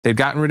They'd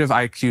gotten rid of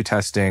IQ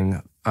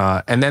testing,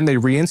 and then they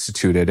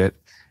reinstituted it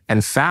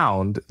and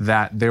found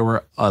that there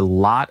were a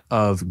lot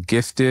of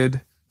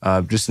gifted,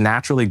 just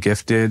naturally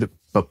gifted,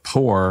 but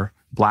poor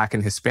Black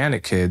and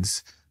Hispanic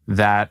kids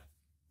that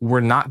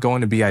were not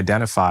going to be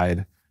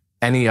identified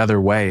any other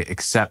way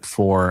except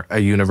for a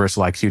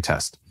universal IQ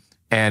test.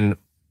 And,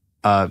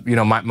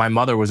 my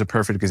mother was a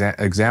perfect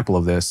example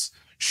of this.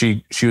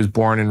 She was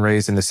born and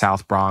raised in the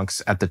South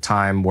Bronx at the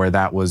time where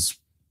that was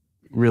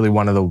really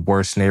one of the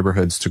worst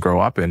neighborhoods to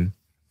grow up in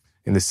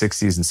the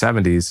 60s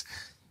and 70s.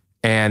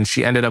 And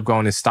she ended up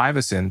going to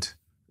Stuyvesant,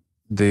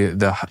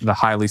 the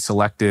highly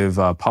selective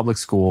public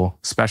school,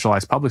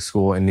 specialized public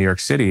school in New York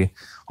City,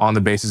 on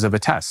the basis of a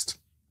test.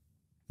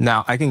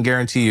 Now, I can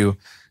guarantee you,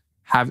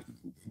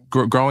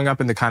 growing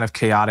up in the kind of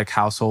chaotic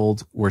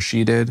household where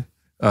she did,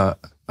 her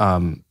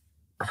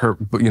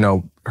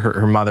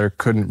mother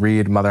couldn't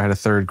read. Mother had a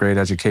third grade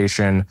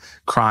education,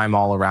 crime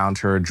all around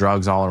her,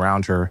 drugs all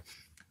around her.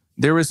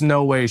 There was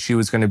no way she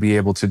was going to be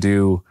able to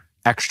do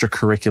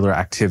extracurricular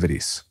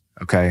activities.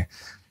 Okay.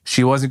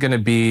 She wasn't going to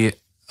be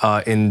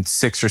in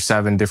 6 or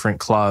 7 different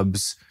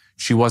clubs.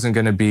 She wasn't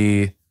going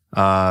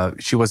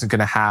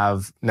to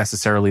have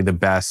necessarily the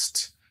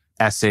best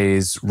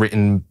essays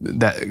written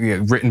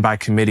by a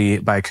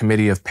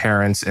committee of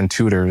parents and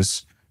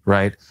tutors,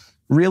 right?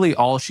 Really,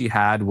 all she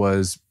had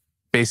was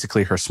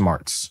basically her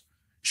smarts.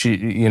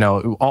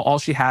 All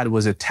she had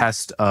was a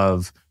test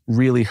of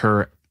really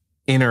her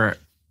inner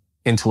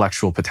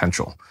intellectual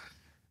potential.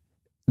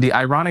 The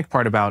ironic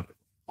part about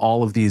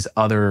all of these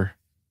other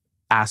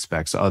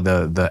aspects of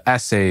the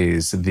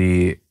essays,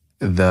 the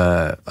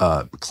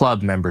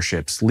club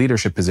memberships,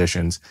 leadership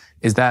positions,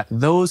 is that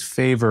those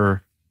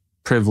favor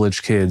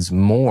privileged kids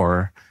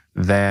more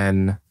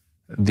than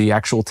the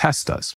actual test does.